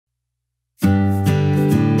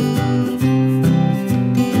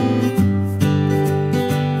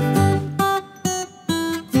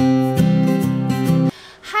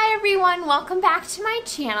welcome back to my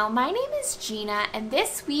channel. My name is Gina and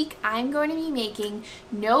this week I'm going to be making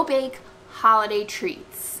no-bake holiday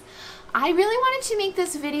treats. I really wanted to make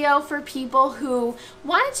this video for people who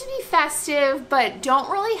want it to be festive but don't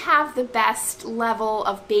really have the best level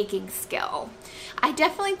of baking skill. I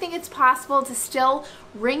definitely think it's possible to still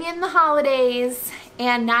ring in the holidays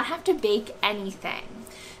and not have to bake anything.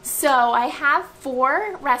 So I have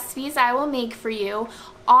 4 recipes I will make for you.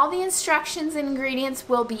 All the instructions and ingredients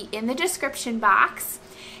will be in the description box.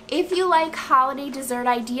 If you like holiday dessert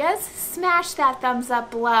ideas, smash that thumbs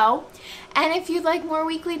up below. And if you'd like more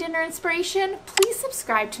weekly dinner inspiration, please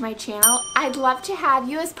subscribe to my channel. I'd love to have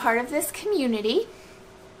you as part of this community.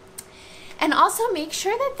 And also make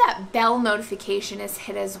sure that that bell notification is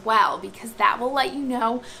hit as well, because that will let you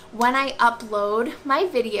know when I upload my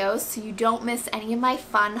videos so you don't miss any of my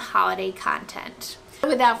fun holiday content.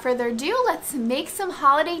 Without further ado, let's make some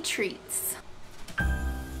holiday treats.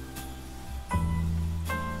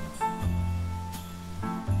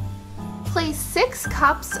 Place 6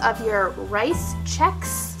 cups of your Rice Chex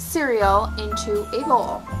cereal into a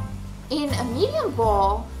bowl. In a medium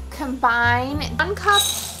bowl, combine 1 cup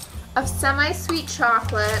of semi-sweet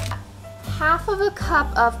chocolate, half of a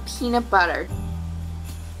cup of peanut butter.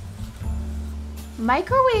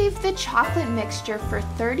 Microwave the chocolate mixture for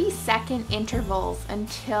 30-second intervals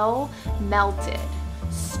until melted.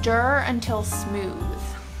 Stir until smooth.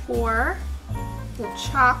 Pour the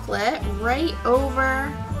chocolate right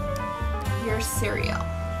over your cereal.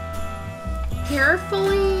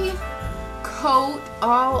 Carefully coat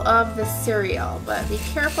all of the cereal, but be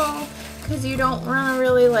careful because you don't want to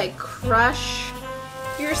really crush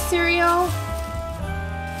your cereal.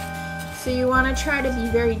 So you want to try to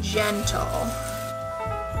be very gentle.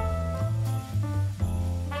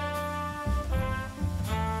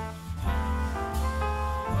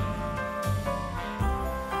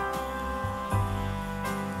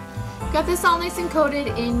 Got this all nice and coated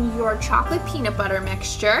in your chocolate peanut butter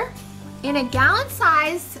mixture. In a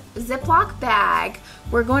gallon-size Ziploc bag,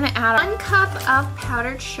 we're going to add 1 cup of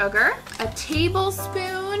powdered sugar, a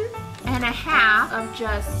tablespoon and a half of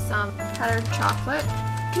just some powdered chocolate.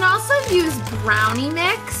 You can also use brownie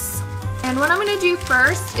mix. And what I'm going to do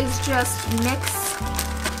first is just mix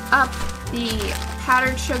up the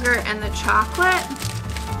powdered sugar and the chocolate.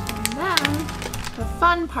 And then the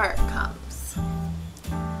fun part comes.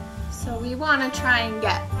 So we want to try and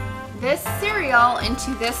get this cereal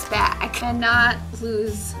into this bag and not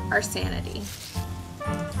lose our sanity.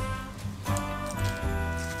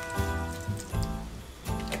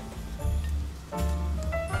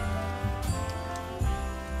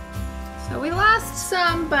 So we lost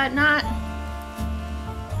some, but not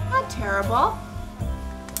terrible.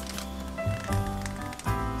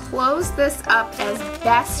 Close this up as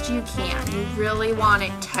best you can. You really want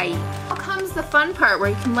it tight. Now comes the fun part where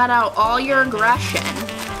you can let out all your aggression.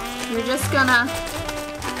 You're just gonna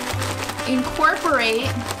incorporate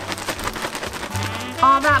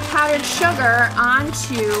all that powdered sugar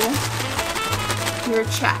onto your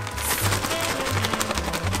Chex.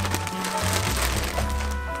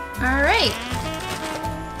 All right.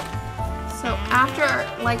 So after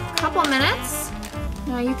a couple minutes,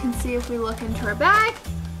 now you can see if we look into our bag,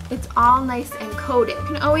 it's all nice and coated. You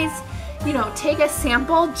can always, take a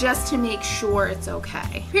sample just to make sure it's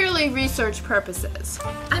okay. Purely research purposes.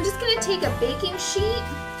 I'm just gonna take a baking sheet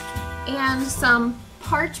and some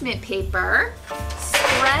parchment paper,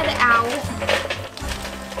 spread out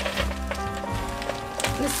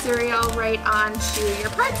the cereal right onto your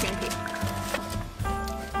parchment paper.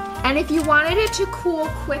 And if you wanted it to cool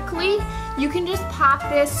quickly, you can just pop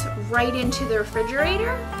this right into the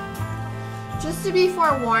refrigerator. Just to be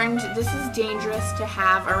forewarned, this is dangerous to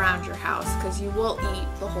have around your house because you will eat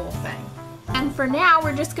the whole thing. And for now,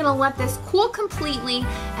 we're just gonna let this cool completely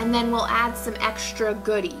and then we'll add some extra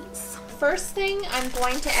goodies. First thing I'm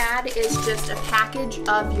going to add is just a package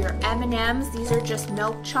of your M&Ms. These are just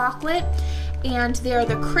milk chocolate and they're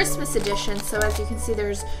the Christmas edition, so as you can see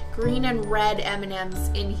there's green and red M&Ms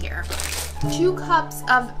in here. 2 cups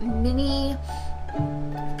of mini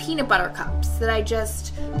peanut butter cups that I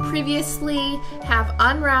just previously have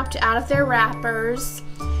unwrapped out of their wrappers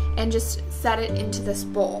and just set it into this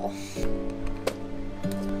bowl.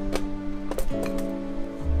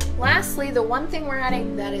 Lastly, the one thing we're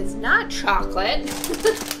adding that is not chocolate,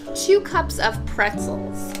 2 cups of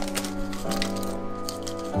pretzels.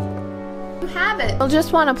 You have it. You'll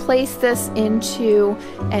just want to place this into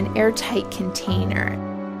an airtight container.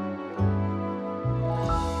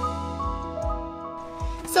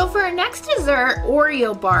 So for our next dessert,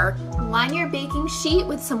 Oreo bar, line your baking sheet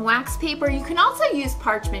with some wax paper. You can also use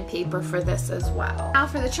parchment paper for this as well. Now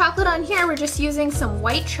for the chocolate on here, we're just using some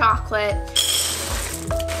white chocolate.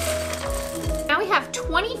 Now we have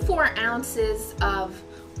 24 ounces of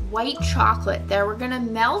white chocolate there. We're gonna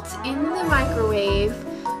melt in the microwave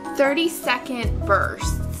 30-second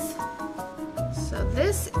bursts. So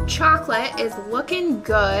this chocolate is looking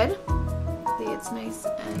good. See, it's nice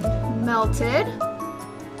and melted.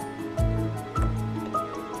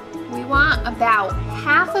 We want about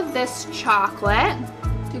half of this chocolate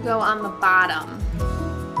to go on the bottom.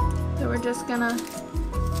 So we're just gonna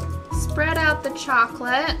spread out the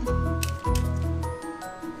chocolate.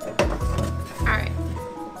 Alright,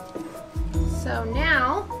 so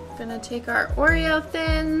now we're gonna take our Oreo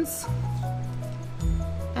thins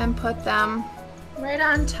and put them right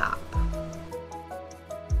on top.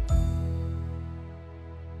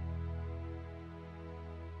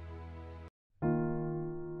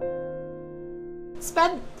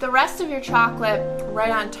 Spread the rest of your chocolate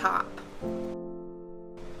right on top.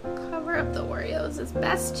 Cover up the Oreos as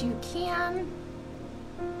best you can.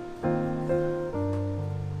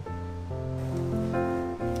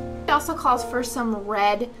 It also calls for some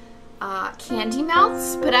red candy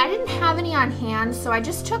melts, but I didn't have any on hand, so I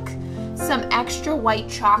just took some extra white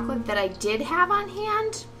chocolate that I did have on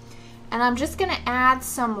hand, and I'm just gonna add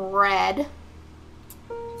some red.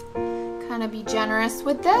 Kind of be generous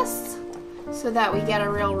with this so that we get a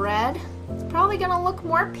real red. It's probably gonna look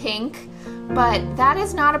more pink, but that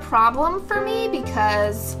is not a problem for me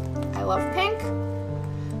because I love pink.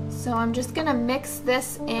 So I'm just gonna mix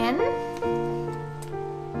this in. I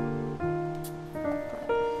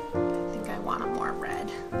think I want a more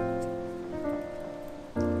red.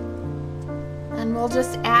 And we'll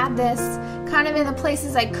just add this kind of in the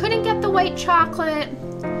places I couldn't get the white chocolate,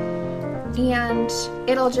 and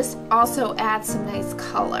it'll just also add some nice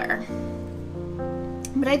color.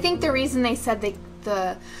 But I think the reason they said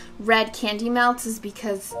the red candy melts is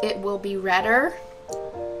because it will be redder.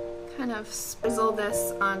 Kind of sprizzle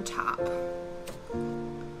this on top.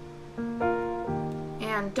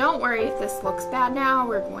 And don't worry if this looks bad now,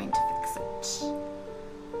 we're going to fix it.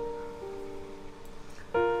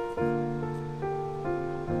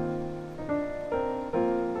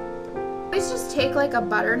 Always just take like a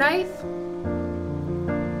butter knife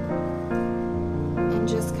and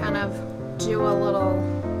just kind of do a little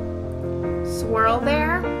swirl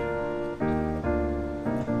there.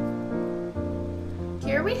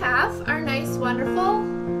 Here we have our nice, wonderful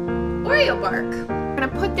Oreo bark. We're gonna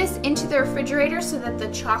put this into the refrigerator so that the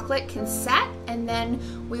chocolate can set, and then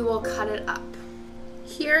we will cut it up.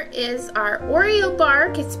 Here is our Oreo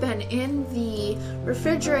bark. It's been in the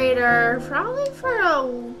refrigerator probably for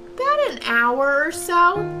about an hour or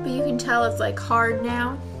so, but you can tell it's like hard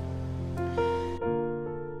now.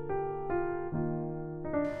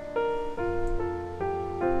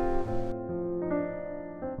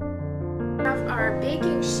 Our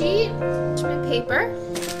baking sheet, parchment paper.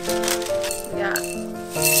 We got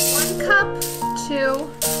 1 cup, 2,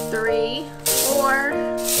 3,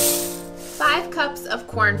 4, 5 cups of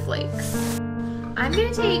corn flakes. I'm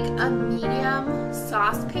going to take a medium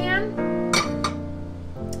saucepan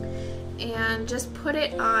and just put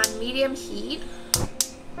it on medium heat.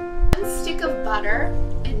 1 stick of butter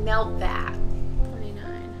and melt that.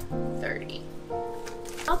 29, 30.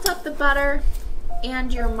 Melt up the butter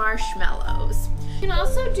and your marshmallows. You can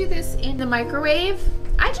also do this in the microwave.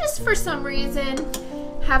 I just, for some reason,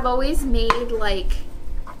 have always made like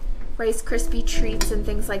Rice Krispie treats and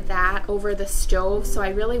things like that over the stove, so I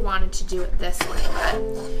really wanted to do it this way. But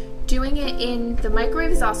doing it in the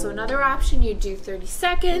microwave is also another option. You do 30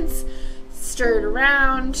 seconds, stir it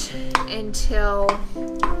around until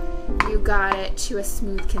you got it to a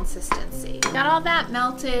smooth consistency. Got all that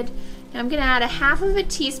melted. Now I'm gonna add a half of a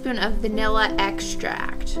teaspoon of vanilla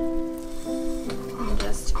extract. And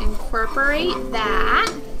just incorporate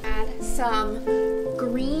that. Add some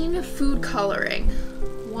green food coloring.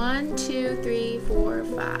 1, 2, 3, 4,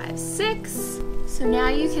 5, 6. So now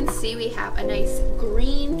you can see we have a nice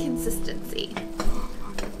green consistency.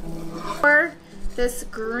 Pour this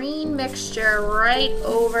green mixture right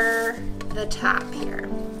over the top here.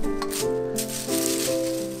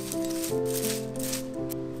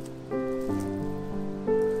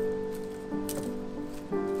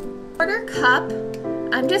 Quarter cup,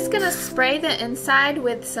 I'm just gonna spray the inside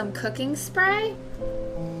with some cooking spray.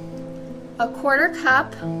 A quarter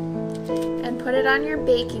cup, and put it on your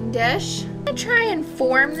baking dish. I'm gonna try and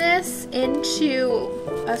form this into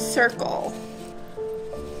a circle.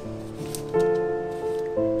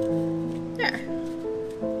 There.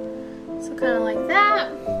 So kind of like that.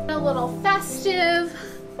 A little festive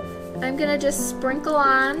I'm gonna just sprinkle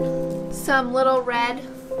on some little red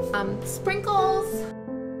sprinkles.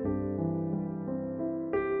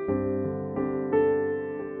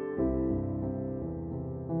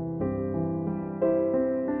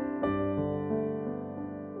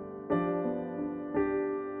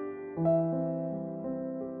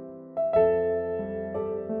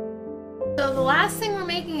 So the last thing we're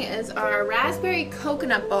making is our raspberry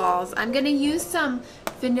coconut balls. I'm gonna use some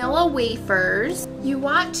vanilla wafers. You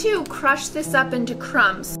want to crush this up into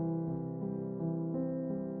crumbs.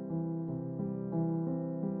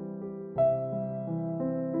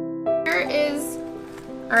 Here is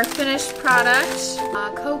our finished product.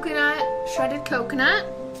 Shredded coconut.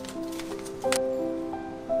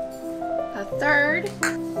 A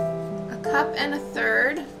cup and a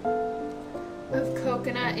third of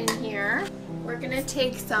coconut in here. We're gonna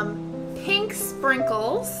take some pink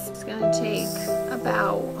sprinkles. It's gonna take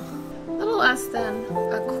about a little less than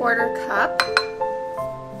a quarter cup.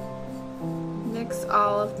 Mix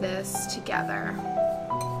all of this together.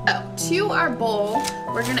 So, to our bowl,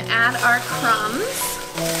 we're gonna add our crumbs.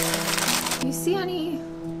 You see any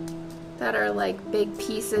that are like big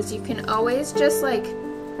pieces, you can always just like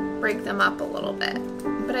break them up a little bit.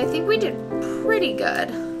 But I think we did pretty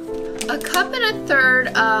good. A cup and a third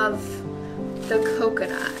of the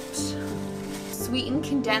coconut. Sweetened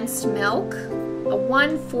condensed milk, a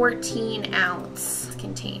 114 ounce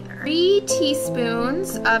container. 3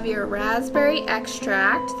 teaspoons of your raspberry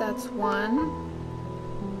extract, that's 1,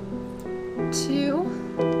 2,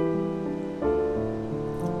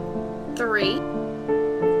 3.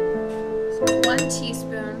 So 1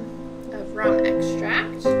 teaspoon of rum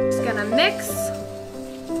extract. Just gonna mix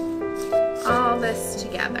all this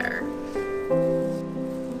together.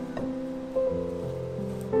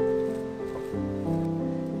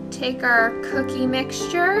 Take our cookie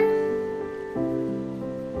mixture,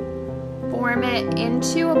 form it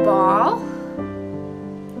into a ball,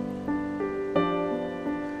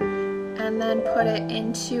 and then put it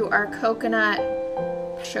into our coconut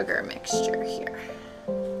sugar mixture here.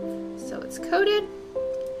 So it's coated.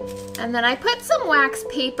 And then I put some wax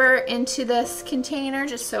paper into this container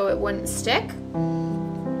just so it wouldn't stick.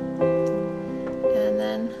 And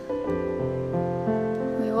then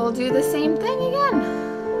we will do the same thing again.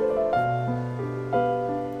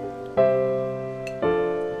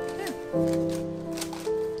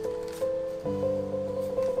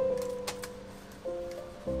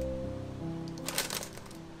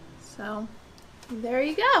 So there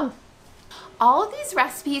you go. All of these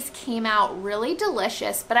recipes came out really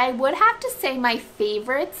delicious, but I would have to say my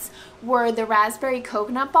favorites were the raspberry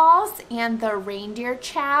coconut balls and the reindeer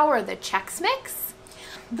chow or the Chex Mix.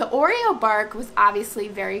 The Oreo bark was obviously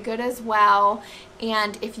very good as well,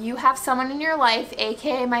 and if you have someone in your life,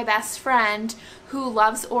 aka my best friend, who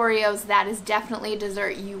loves Oreos, that is definitely a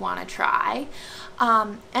dessert you want to try.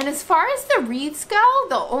 And as far as the wreaths go,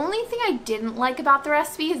 the only thing I didn't like about the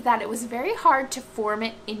recipe is that it was very hard to form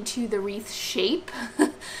it into the wreath shape.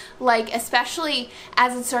 Like, especially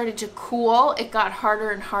as it started to cool, it got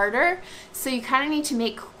harder and harder. So you kind of need to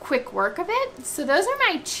make quick work of it. So those are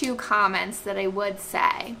my 2 comments that I would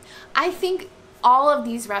say. I think all of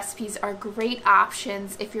these recipes are great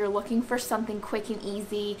options if you're looking for something quick and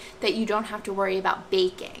easy that you don't have to worry about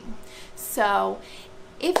baking. So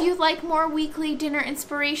if you'd like more weekly dinner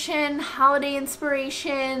inspiration, holiday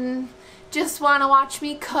inspiration, just want to watch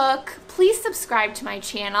me cook, please subscribe to my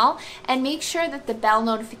channel and make sure that the bell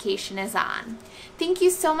notification is on. Thank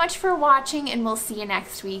you so much for watching, and we'll see you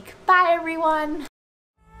next week. Bye everyone!